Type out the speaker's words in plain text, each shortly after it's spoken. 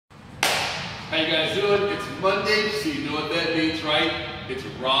How you guys doing? It's Monday, so you know what that means, right? It's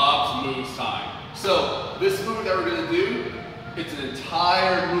Rob's moves time. So this move that we're going to do, it's an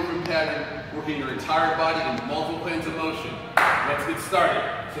entire movement pattern, working your entire body in multiple planes of motion. Let's get started.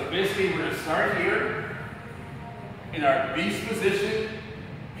 So basically, we're going to start here in our beast position,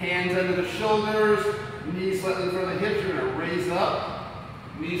 hands under the shoulders, knees slightly in front of the hips. We're going to raise up,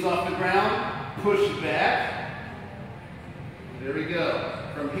 knees off the ground, push back. There we go.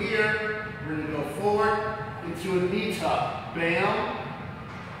 From here, we're going to go forward into a knee tuck. Bam.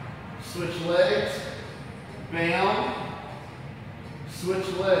 Switch legs. Bam. Switch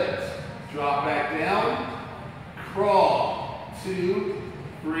legs. Drop back down. Crawl. 2,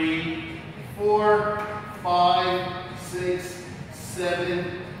 3, 4, 5, 6,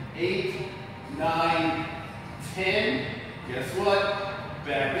 7, 8, 9, 10. Guess what?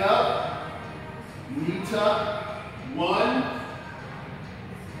 Back up. Knee tuck. 1,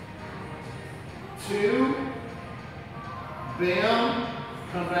 2, bam,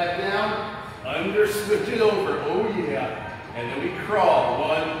 come back down, under, switch it over, oh yeah, and then we crawl,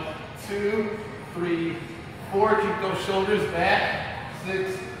 1, 2, 3, 4, keep those shoulders back,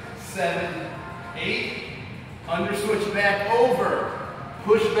 6, 7, 8, under, switch back over,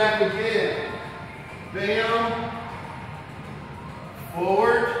 push back again, bam,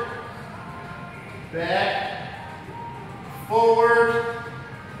 forward, back, forward,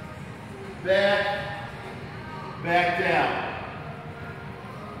 back, back down.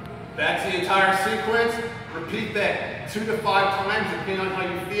 That's the entire sequence. Repeat that 2 to 5 times depending on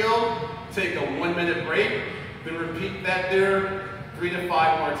how you feel. Take a 1-minute break. Then repeat that there 3 to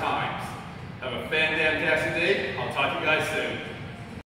 5 more times. Have a fantastic day. I'll talk to you guys soon.